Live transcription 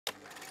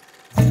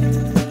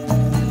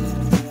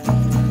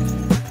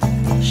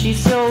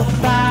She's so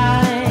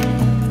fine.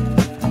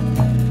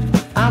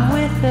 I'm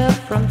with her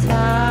from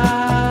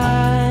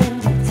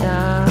time to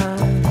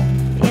time.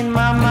 In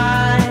my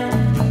mind,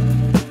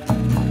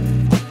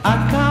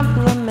 I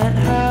compliment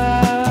her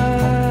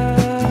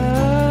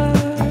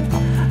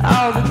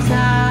all the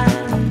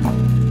time.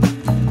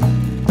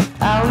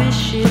 I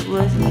wish it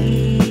was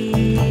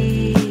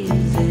easy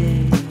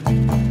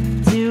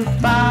to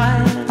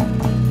find.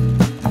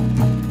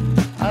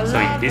 So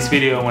in this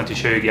video I want to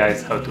show you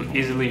guys how to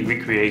easily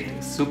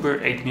recreate super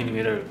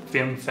 8mm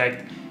film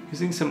effect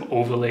using some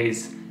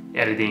overlays,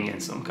 editing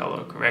and some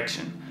color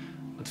correction.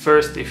 But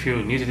first, if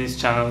you're new to this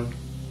channel,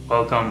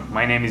 welcome.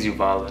 My name is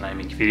Yuval and I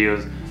make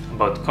videos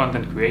about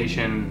content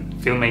creation,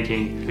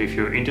 filmmaking. So if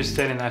you're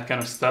interested in that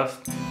kind of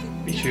stuff,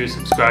 be sure to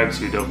subscribe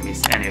so you don't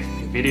miss any of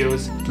my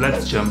videos.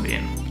 Let's jump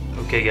in.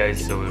 Okay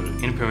guys, so we're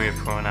in Premiere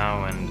Pro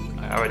now and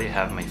I already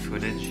have my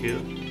footage here.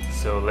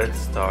 So let's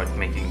start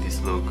making this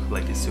look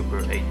like a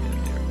super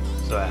 8mm.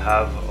 So I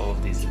have all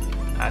of these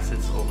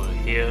assets over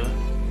here.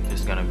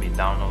 There's gonna be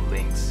download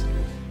links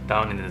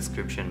down in the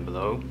description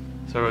below.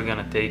 So we're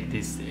gonna take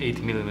this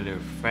 8mm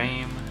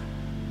frame,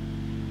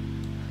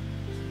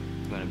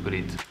 we're gonna put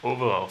it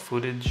over our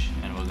footage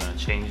and we're gonna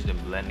change the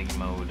blending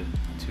mode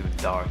to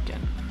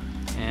darken.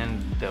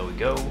 And there we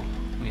go,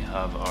 we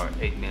have our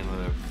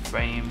 8mm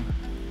frame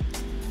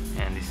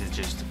and this is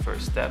just the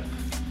first step.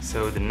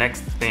 So the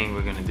next thing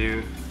we're gonna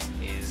do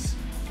is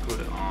put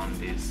on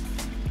this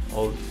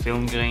old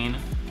film grain.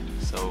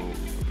 So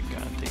we're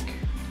gonna take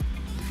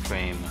the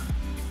frame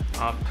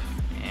up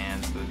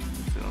and put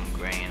the film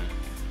grain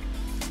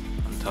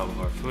on top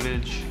of our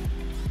footage.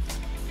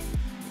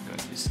 We're going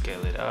to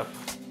scale it up.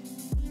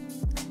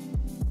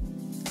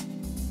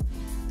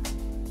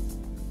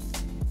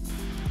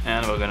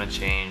 And we're gonna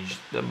change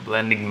the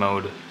blending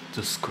mode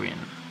to screen.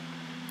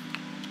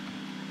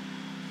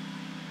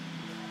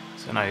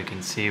 So now you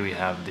can see we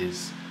have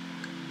this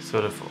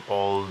sort of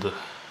old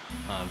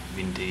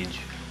vintage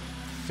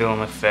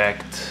film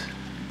effect.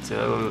 It's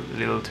a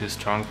little too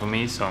strong for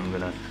me, so I'm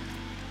gonna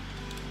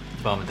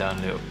bump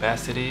down the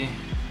opacity,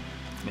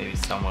 maybe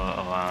somewhere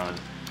around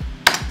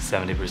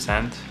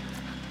 70%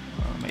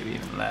 or maybe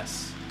even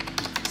less.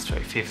 Let's try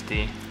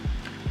 50.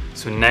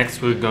 So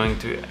next we're going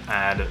to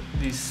add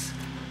this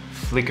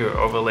flicker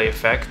overlay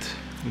effect,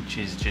 which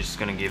is just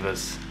gonna give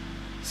us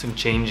some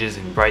changes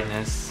in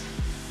brightness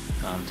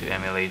to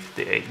emulate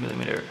the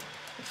 8mm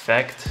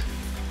effect.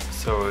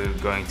 So we're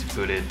going to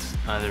put it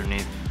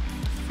underneath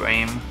the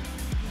frame.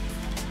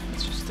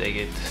 Let's just take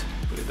it,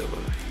 put it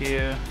over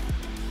here,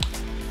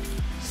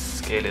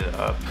 scale it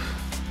up,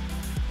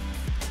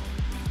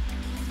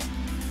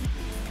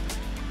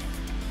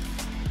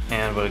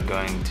 and we're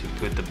going to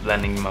put the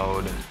blending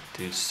mode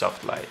to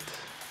soft light.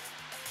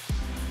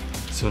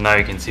 So now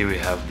you can see we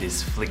have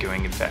this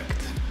flickering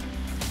effect.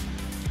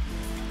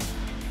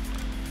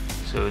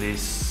 So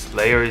this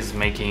layer is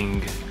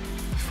making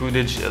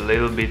footage a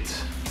little bit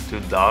too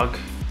dark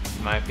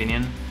in my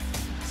opinion.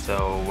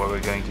 So what we're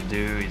going to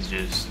do is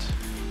just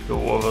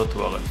go over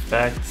to our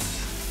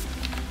effects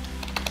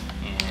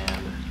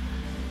and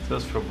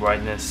search for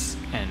brightness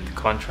and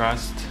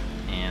contrast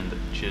and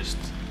just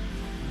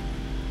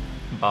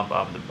bump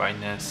up the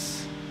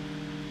brightness,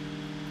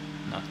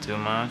 not too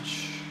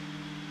much,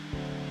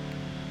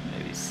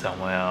 maybe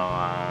somewhere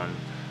around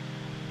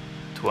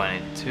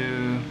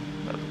 22,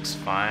 that looks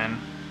fine.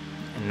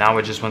 And now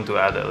I just want to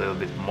add a little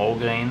bit more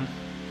grain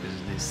because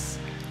this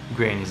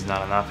grain is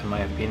not enough in my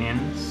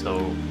opinion. So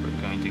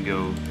we're going to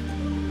go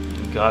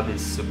and grab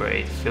this Super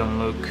 8 film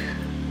look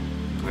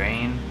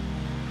grain,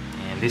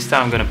 and this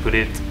time I'm gonna put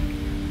it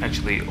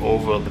actually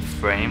over the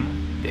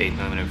frame, the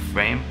 8mm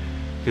frame,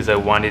 because I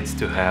want it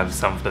to have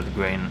some of that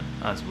grain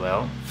as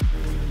well.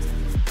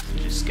 So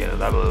just scale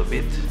it up a little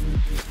bit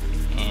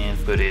and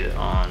put it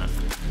on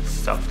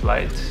soft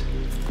light.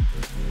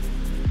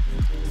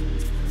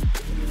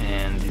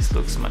 And this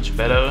looks much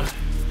better.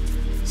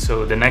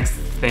 So the next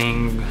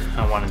thing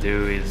I want to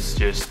do is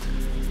just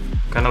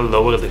kind of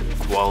lower the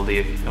quality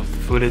of the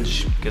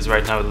footage, because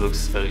right now it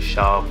looks very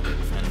sharp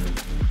and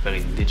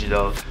very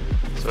digital.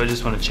 So I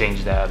just want to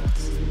change that.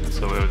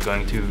 So we're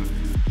going to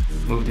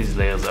move these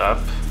layers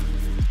up,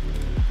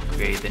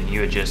 create a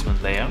new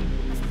adjustment layer,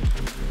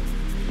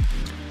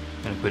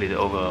 and put it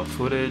over our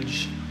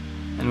footage,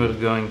 and we're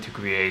going to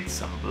create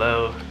some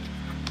blur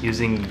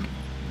using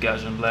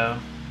Gaussian blur.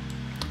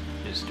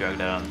 Just drag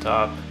that on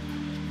top,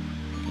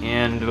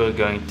 and we're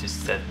going to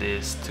set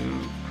this to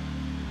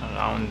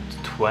around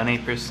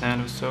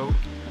 20% or so.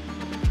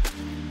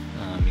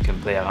 You can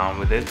play around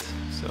with it,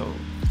 so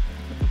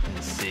you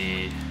can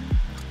see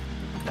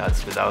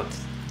that's without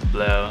the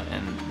blur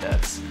and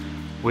that's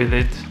with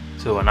it.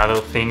 So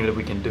another thing that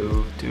we can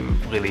do to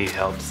really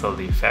help sell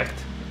the effect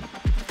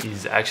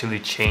is actually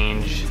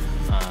change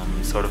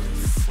sort of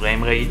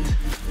frame rate.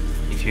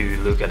 If you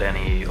look at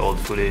any old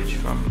footage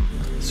from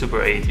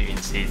Super 8, you can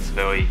see it's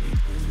very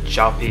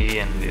choppy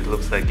and it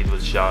looks like it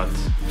was shot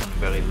on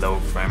very low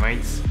frame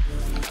rates.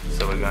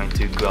 So we're going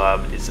to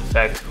grab this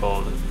effect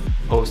called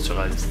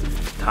posterized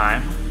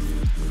time,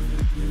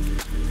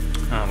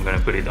 I'm gonna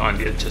put it on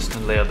the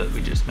adjustment layer that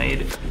we just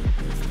made.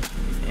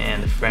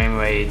 And the frame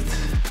rate,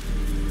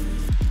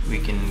 we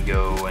can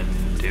go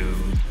and do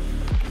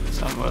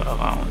somewhere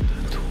around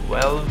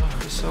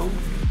 12 or so.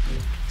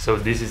 So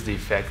this is the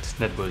effect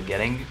that we're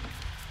getting.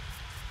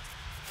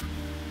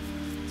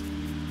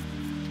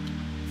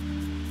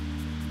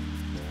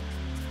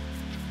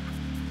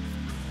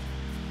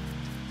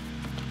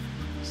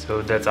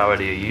 So that's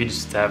already a huge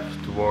step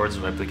towards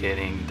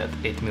replicating that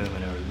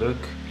 8mm look,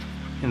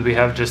 and we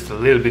have just a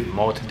little bit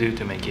more to do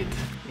to make it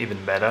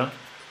even better.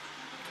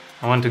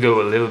 I want to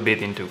go a little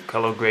bit into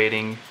color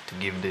grading to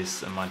give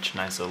this a much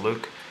nicer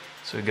look.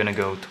 So we're gonna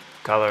go to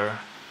color,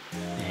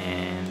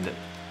 and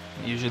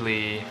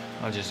usually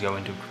I'll just go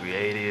into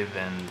creative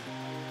and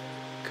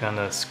kind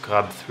of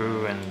scrub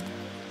through and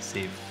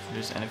see if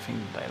there's anything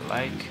that I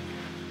like.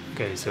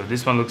 Okay, so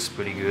this one looks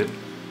pretty good.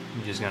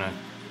 I'm just gonna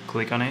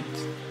click on it,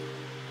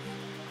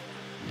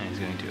 and it's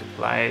going to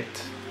apply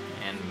it,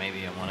 and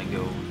maybe I want to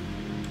go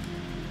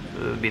a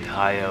little bit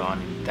higher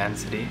on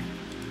intensity,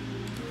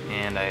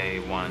 and I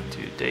want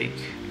to take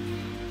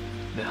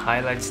the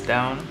highlights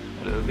down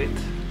a little bit,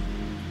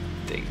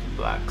 take the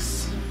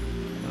blacks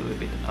a little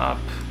bit up,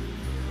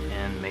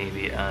 and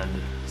maybe add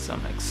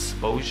some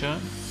exposure,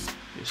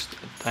 just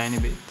a tiny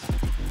bit.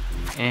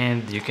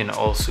 And you can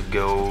also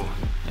go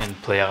and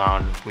play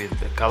around with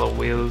the color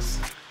wheels,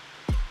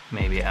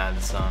 maybe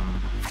add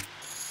some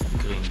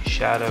green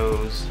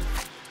shadows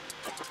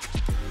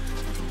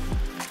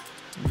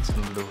and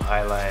some blue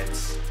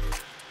highlights,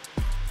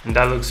 and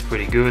that looks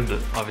pretty good.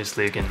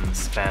 Obviously you can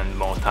spend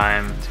more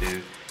time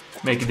to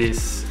make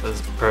this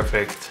as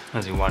perfect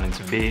as you want it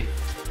to be,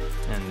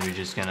 and we're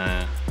just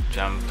gonna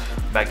jump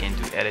back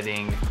into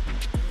editing.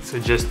 So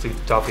just to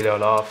top it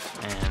all off,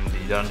 and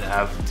you don't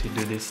have to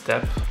do this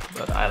step,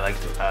 but I like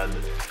to add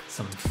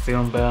some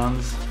film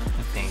burns.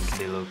 I think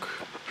they look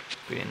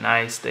pretty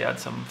nice, they add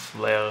some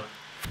flair.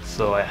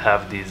 So I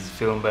have these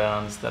film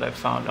burns that I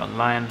found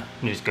online.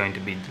 There's going to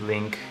be the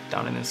link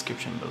down in the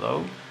description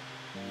below.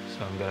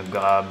 So I'm gonna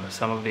grab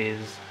some of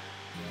these,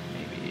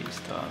 maybe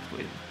start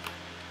with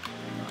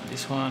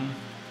this one.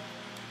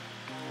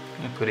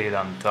 I'm gonna put it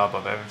on top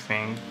of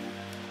everything,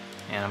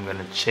 and I'm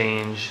gonna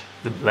change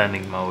the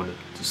blending mode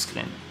to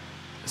screen.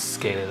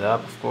 Scale it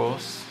up, of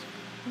course,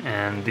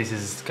 and this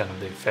is kind of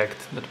the effect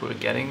that we're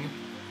getting.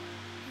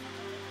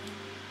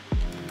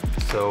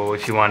 So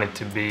if you want it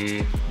to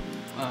be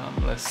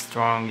less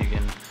strong, you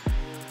can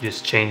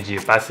just change the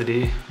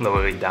opacity,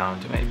 lower it down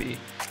to maybe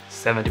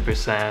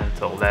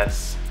 70% or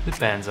less,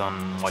 depends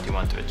on what you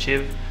want to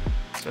achieve.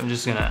 So I'm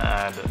just gonna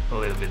add a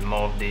little bit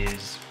more of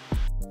these.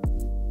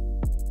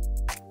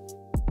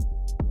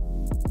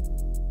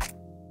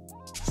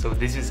 So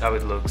this is how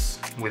it looks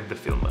with the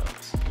film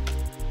burns.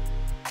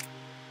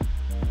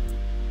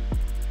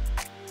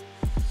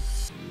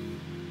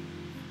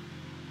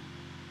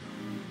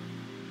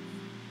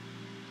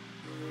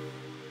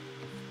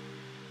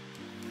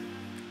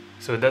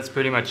 So that's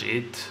pretty much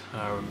it.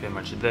 We're pretty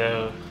much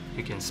there.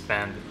 You can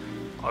spend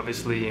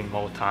obviously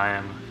more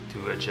time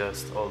to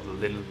adjust all the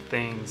little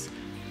things,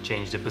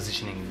 change the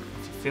positioning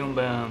of the film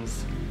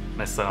burns,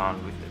 mess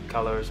around with the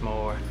colors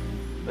more,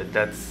 but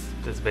that's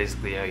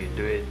basically how you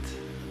do it.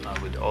 I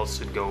would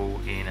also go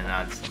in and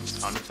add some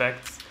sound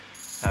effects.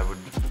 That would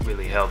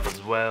really help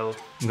as well.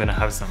 I'm gonna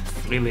have some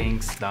free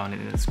links down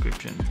in the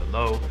description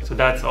below. So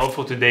that's all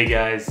for today,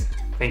 guys.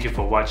 Thank you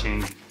for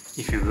watching.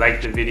 If you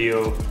liked the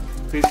video,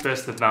 please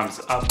press the thumbs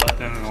up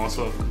button, and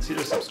also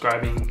consider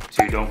subscribing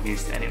so you don't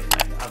miss any of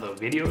my other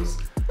videos.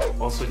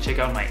 Also check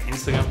out my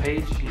Instagram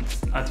page,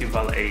 it's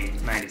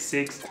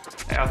 @yuval96.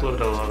 I upload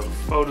a lot of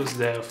photos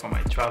there for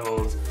my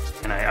travels,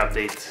 and I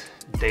update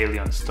daily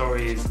on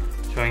stories,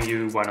 showing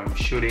you what I'm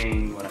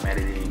shooting, what I'm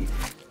editing,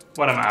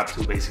 what I'm up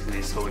to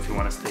basically. So if you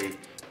want to stay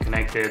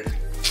connected,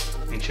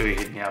 make sure you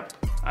hit me up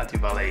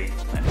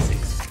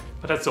 @yuval96.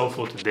 But that's all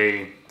for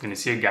today. I'm gonna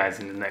see you guys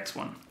in the next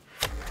one.